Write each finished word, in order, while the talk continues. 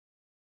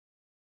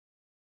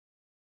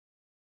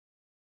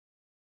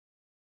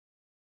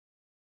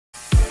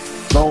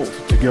bolt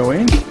to go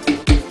in.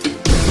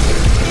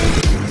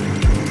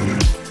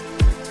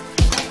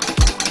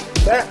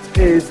 That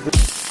is the...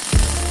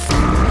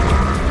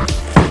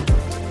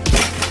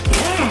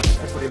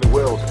 Everybody in the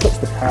world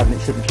touched the pad and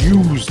it should be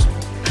used.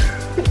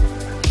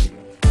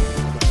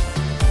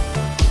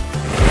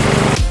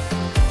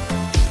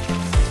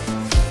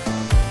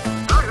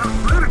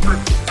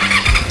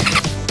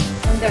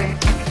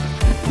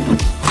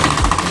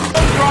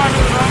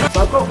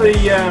 So I've got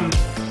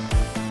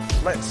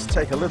the, let's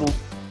take a little...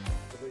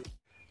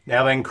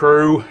 Now then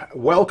crew,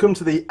 welcome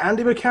to the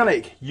Andy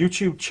Mechanic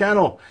YouTube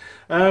channel.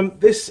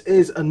 This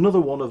is another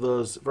one of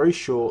those very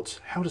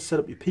short, how to set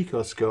up your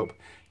PicoScope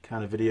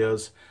kind of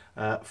videos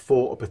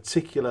for a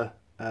particular,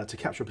 to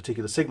capture a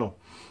particular signal.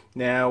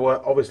 Now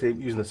obviously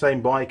using the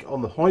same bike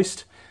on the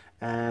hoist,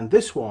 and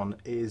this one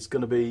is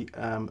going to be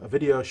a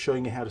video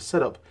showing you how to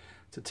set up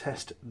to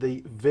test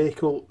the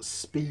vehicle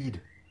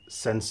speed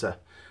sensor.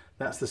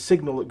 That's the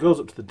signal that goes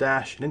up to the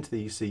dash and into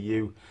the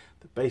ECU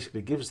that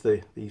basically gives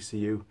the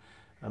ECU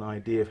an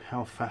idea of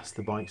how fast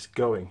the bike's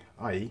going,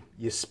 i.e.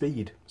 your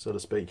speed, so to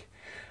speak.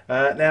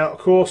 Now of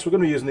course we're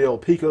going to be using the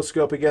old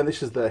PicoScope again.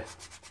 This is the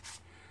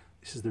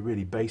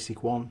really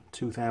basic one,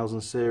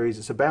 2000 series.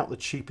 It's about the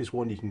cheapest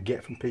one you can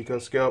get from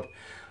PicoScope.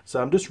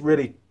 So I'm just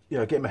really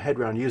getting my head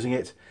around using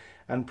it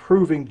and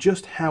proving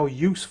just how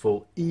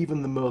useful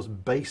even the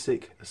most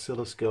basic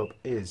oscilloscope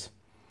is.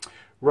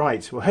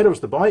 Right, we'll head over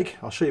to the bike.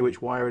 I'll show you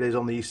which wire it is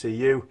on the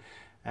ECU,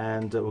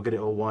 and we'll get it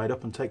all wired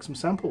up and take some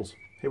samples.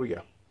 Here we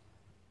go.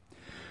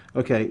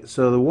 Okay,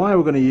 so the wire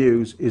we're going to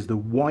use is the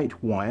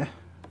white wire.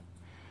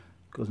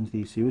 Goes into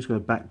the ECU. We're just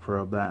going to back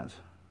probe that.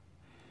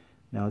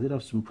 Now I did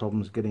have some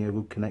problems getting a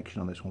good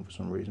connection on this one for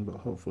some reason, but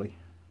hopefully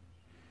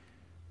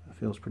that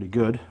feels pretty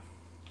good.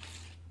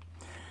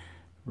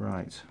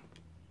 Right,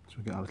 so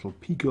we've got our little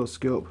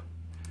PicoScope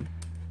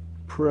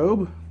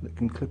probe that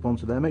can clip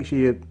onto there. Make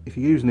sure if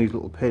you're using these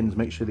little pins,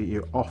 make sure that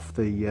you're off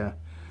the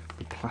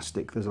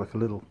plastic. There's like a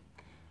little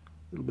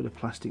bit of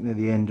plastic near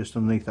the end, just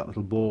underneath that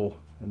little ball,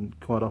 and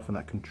quite often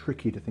that can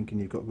trick you to thinking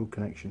you've got a good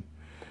connection.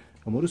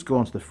 And we'll just go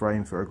onto the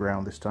frame for a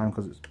ground this time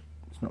because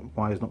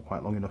wire's not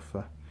quite long enough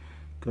for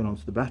going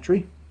onto the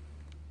battery.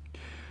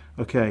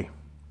 Okay,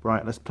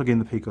 right, let's plug in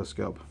the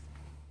PicoScope.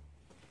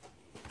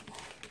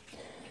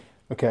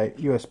 Okay,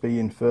 USB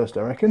in first,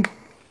 I reckon.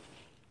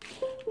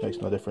 Makes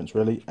no difference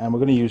really, and we're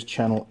going to use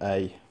channel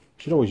A. You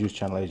should always use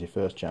channel A as your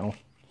first channel.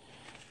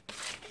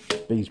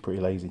 B's pretty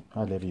lazy,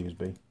 I'd never use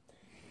B.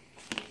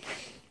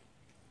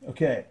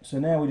 Okay, so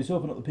now we just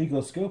open up the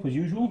PicoScope as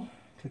usual,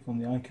 click on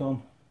the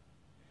icon.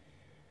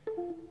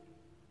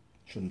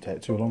 Shouldn't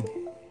take too long.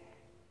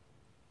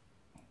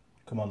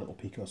 Come on little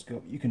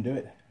PicoScope, you can do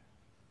it.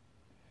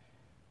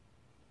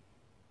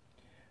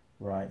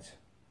 Right,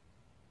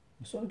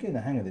 I'm sort of getting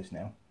the hang of this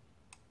now.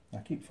 I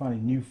keep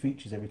finding new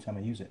features every time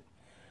I use it.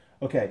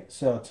 Okay,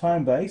 so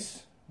time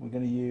base, we're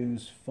going to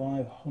use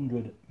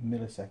 500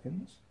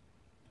 milliseconds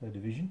per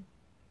division.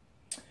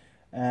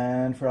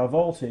 And for our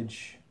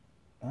voltage,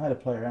 I had to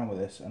play around with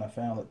this and I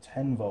found that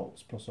 10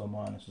 volts plus or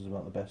minus is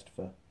about the best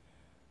for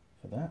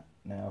that.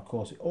 Now of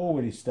course it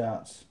already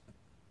starts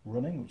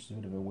running, which is a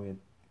bit of a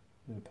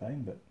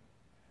pain, but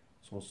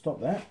so we'll stop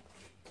that.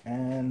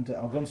 And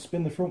I'm going to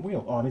spin the front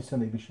wheel. Oh, I need to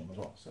turn the ignition on as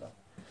well, so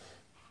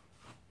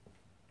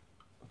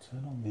I'll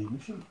turn on the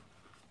ignition.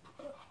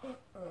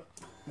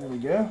 There we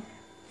go.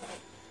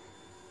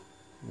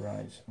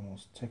 Right, and we'll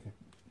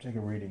take a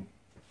reading.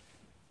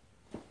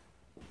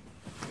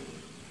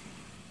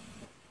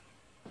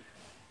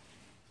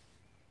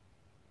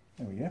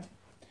 There we go.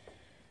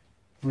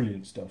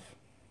 Brilliant stuff.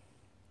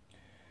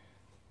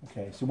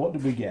 Okay, so what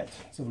did we get?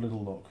 Let's have a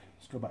little look.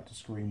 Let's go back to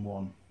screen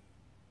 1.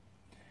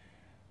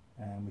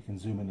 And we can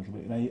zoom in a little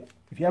bit. Now,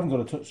 if you haven't got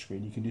a touch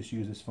screen, you can just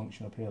use this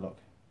function up here, look.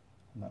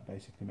 And that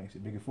basically makes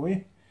it bigger for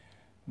you.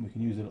 And we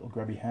can use a little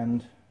grabby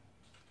hand.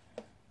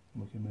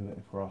 And we can move it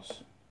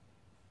across.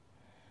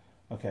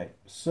 Okay,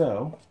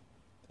 so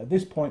at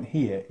this point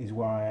here is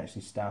where I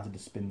actually started to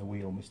spin the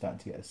wheel and we started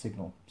to get a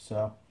signal.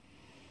 So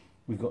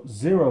we've got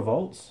 0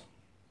 volts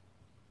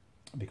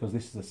because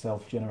this is a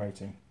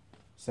self-generating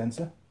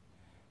sensor.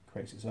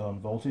 Creates its own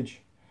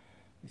voltage.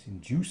 It's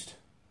induced.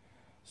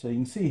 So you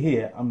can see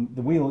here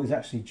the wheel is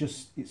actually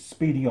it's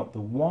speeding up. The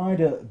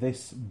wider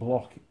this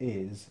block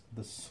is,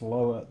 the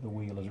slower the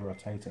wheel is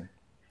rotating.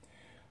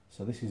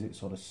 So this is it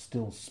sort of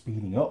still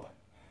speeding up.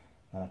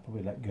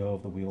 Probably let go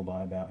of the wheel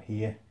by about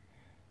here,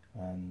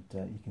 and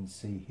you can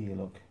see here,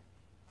 look,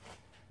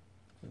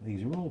 that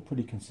these are all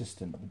pretty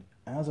consistent.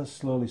 As I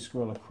slowly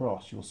scroll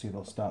across, you'll see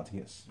they'll start to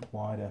get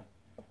wider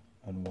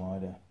and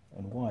wider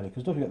and wider,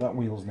 because don't forget that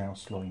wheel's now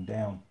slowing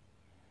down.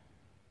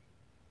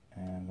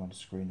 And I'm on to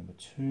screen number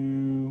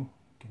 2,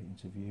 get it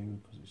into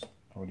view because it's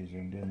already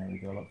zoomed in. There we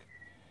go, look.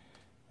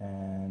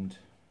 And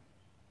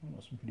we've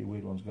got some pretty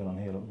weird ones going on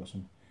here. Look, we've got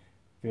some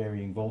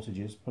varying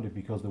voltages, probably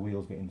because the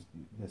wheel's getting,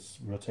 this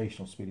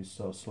rotational speed is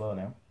so slow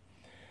now.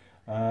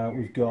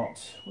 We've got,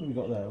 what have we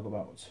got there? We've got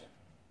about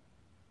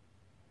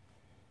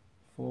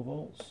 4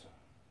 volts.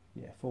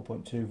 Yeah,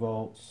 4.2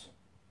 volts.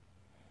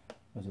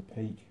 There's a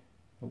peak.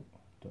 Oh,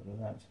 Don't do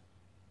that.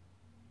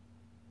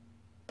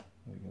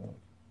 There we go.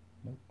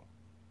 Nope.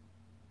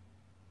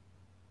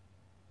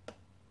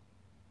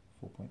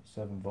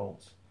 4.7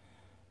 volts.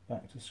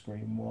 Back to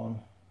screen 1.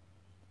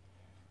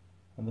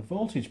 And the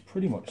voltage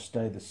pretty much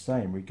stayed the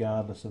same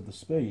regardless of the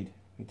speed.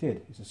 It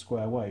did. It's a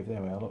square wave.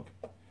 There we are, look.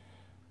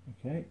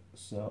 Okay,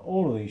 so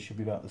all of these should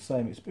be about the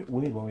same. It's a bit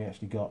weird when we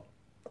actually got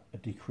a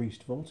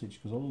decreased voltage,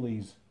 because all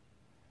these,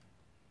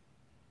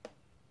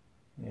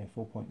 yeah,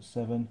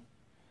 4.7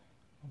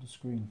 onto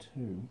screen 2.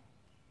 And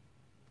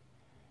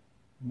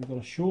we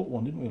got a short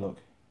one, didn't we, look?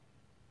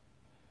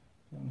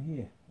 Down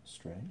here. That's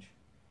strange.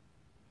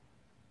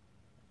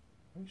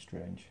 Very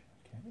strange.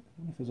 Okay, I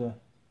wonder if there's a...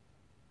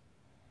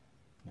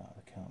 No,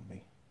 there can't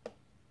be.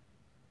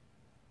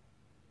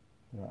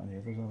 There aren't any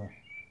others, are there?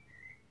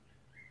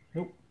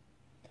 Nope.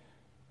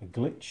 A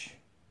glitch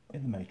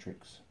in the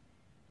matrix.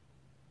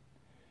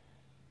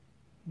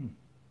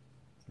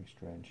 Very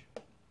strange.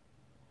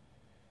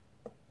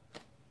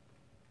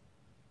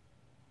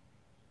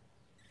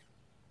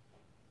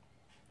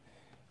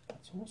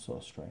 That's also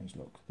a strange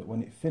look, that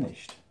when it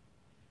finished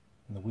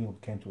and the wheel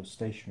came to a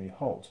stationary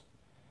halt,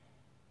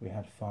 we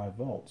had 5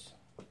 volts.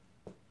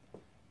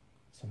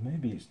 So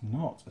maybe it's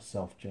not a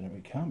self-generating,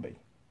 it can be.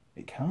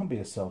 It can't be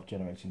a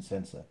self-generating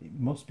sensor. It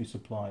must be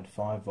supplied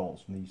 5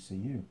 volts from the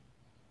ECU.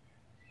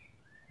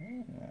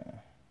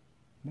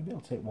 Maybe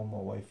I'll take one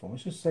more waveform.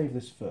 Let's just save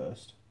this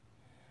first.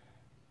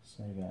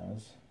 Save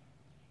as,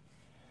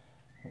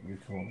 what do we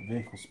call it?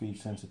 Vehicle speed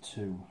sensor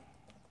 2.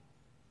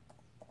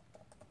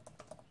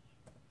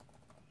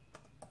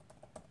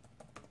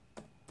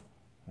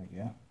 There we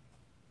go.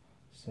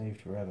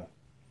 Saved forever.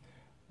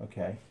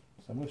 Okay,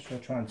 so I'm going to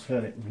try and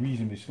turn it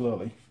reasonably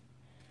slowly.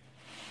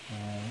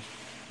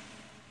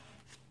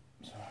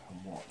 So I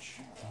can watch.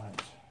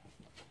 Right.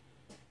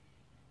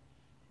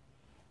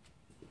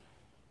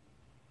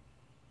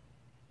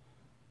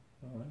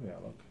 Oh, there we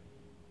are, look.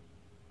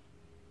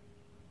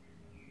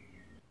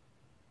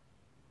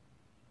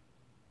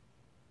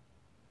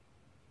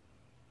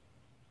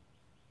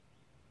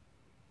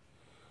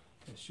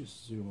 Let's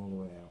just zoom all the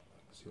way out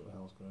and see what the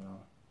hell's going on.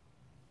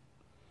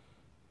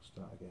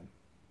 Start again.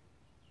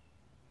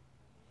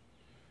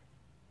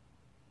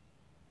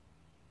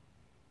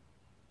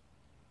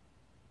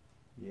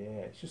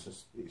 Yeah, it's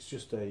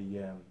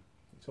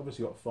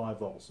obviously got 5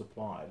 volts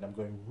supplied, and I'm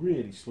going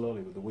really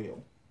slowly with the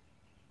wheel.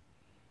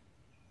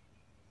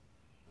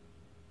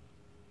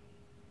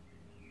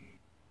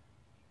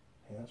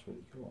 Yeah, that's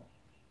really cool.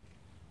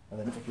 And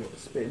then if I give it a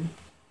spin,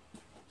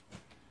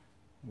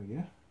 there we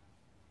go.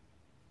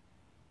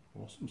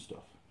 Awesome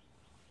stuff.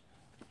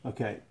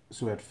 Okay,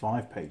 so we had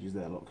 5 pages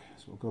there, look.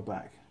 So we'll go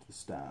back to the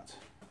start.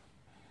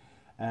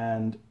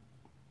 And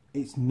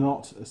it's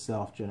not a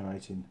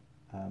self-generating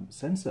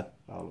sensor,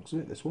 by the looks of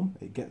it, this one.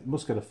 It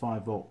must get a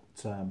 5 volt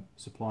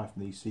supply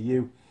from the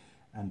ECU,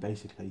 and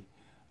basically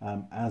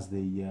as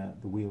the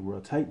wheel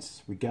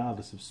rotates,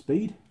 regardless of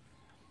speed,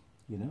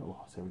 you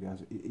know, there we go,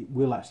 it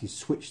will actually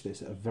switch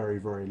this at a very,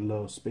 very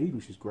low speed,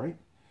 which is great.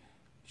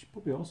 Which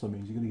probably also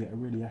means you're going to get a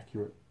really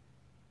accurate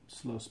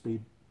slow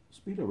speedo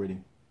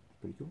reading.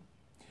 Pretty cool.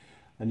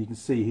 And you can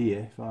see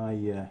here, if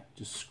I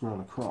just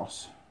scroll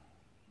across,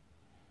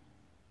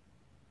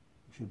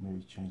 I should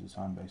maybe change the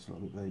time base a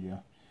little bit. There you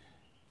go.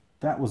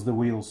 That was the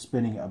wheel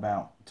spinning at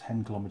about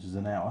 10 kilometers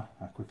an hour.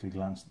 I quickly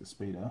glanced at the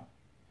speedo,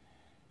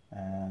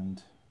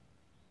 and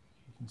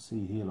you can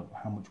see here, look,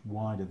 how much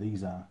wider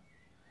these are.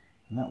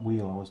 And that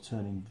wheel I was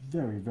turning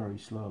very, very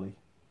slowly,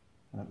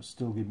 and it was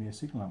still giving me a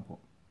signal output.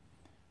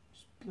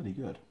 It's bloody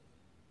good.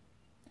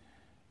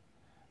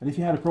 And if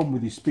you had a problem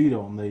with your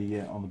speedo on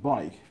the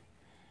bike,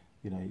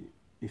 you know,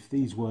 if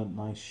these weren't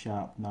nice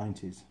sharp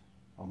 90s,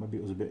 or maybe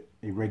it was a bit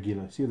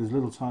irregular. See, there's a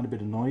little tiny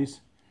bit of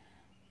noise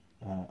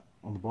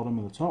on the bottom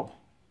and the top,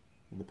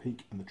 in the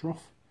peak and the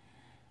trough,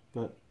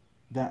 but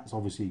that's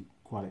obviously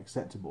quite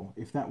acceptable.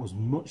 If that was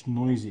much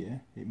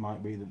noisier, it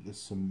might be that there's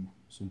some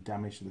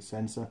damage to the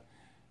sensor,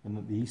 and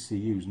that the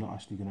ECU is not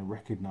actually going to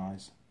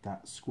recognise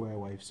that square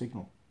wave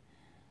signal,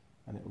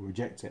 and it will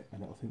reject it,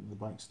 and it'll think that the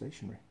bike's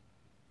stationary.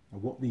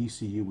 And what the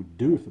ECU would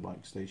do if the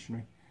bike's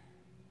stationary,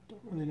 I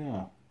don't really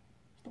know.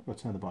 It's not going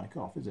to turn the bike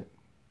off, is it?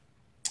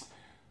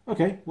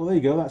 Okay, well there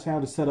you go. That's how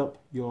to set up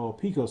your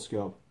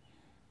PicoScope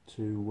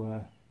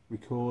to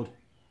record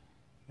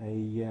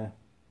a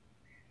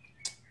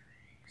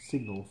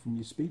signal from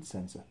your speed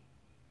sensor.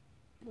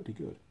 Bloody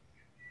good.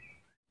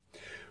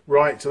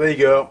 Right, so there you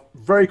go.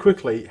 Very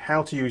quickly,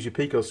 how to use your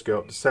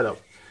PicoScope to set up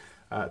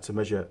to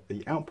measure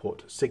the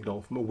output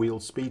signal from a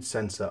wheel speed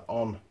sensor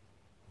on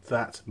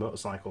that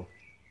motorcycle.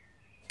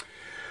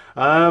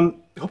 I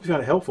hope you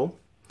found it helpful.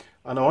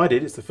 I know I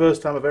did. It's the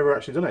first time I've ever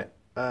actually done it,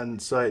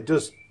 and so it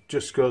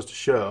just goes to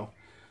show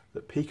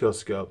that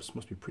PicoScopes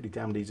must be pretty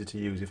damned easy to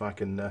use if I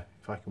can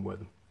work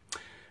them.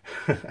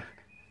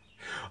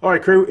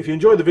 Alright crew, if you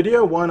enjoyed the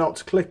video, why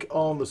not click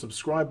on the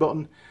subscribe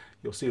button.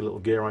 You'll see a little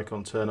gear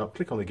icon turn up.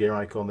 Click on the gear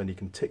icon, then you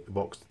can tick the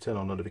box to turn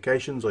on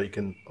notifications, or you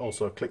can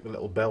also click the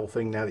little bell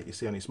thing now that you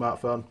see on your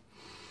smartphone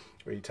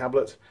or your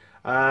tablet.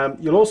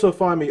 You'll also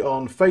find me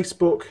on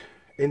Facebook,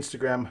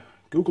 Instagram,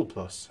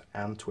 Google+,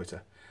 and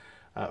Twitter.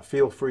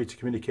 Feel free to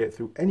communicate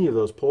through any of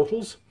those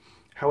portals.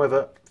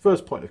 However,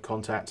 first point of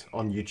contact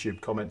on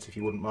YouTube, comments if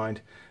you wouldn't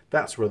mind.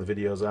 That's where the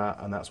videos are,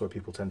 and that's where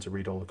people tend to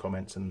read all the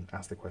comments and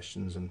ask the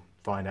questions and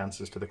find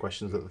answers to the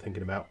questions that they're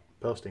thinking about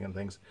posting and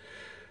things.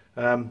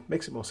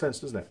 Makes it more sense,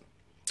 doesn't it?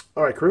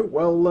 All right, crew.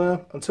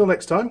 Well, until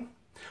next time.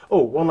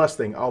 Oh, one last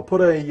thing. I'll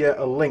put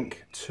a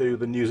link to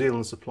the New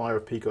Zealand supplier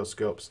of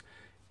PicoScopes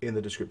in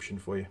the description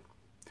for you.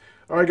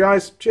 All right,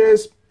 guys.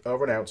 Cheers.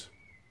 Over and out.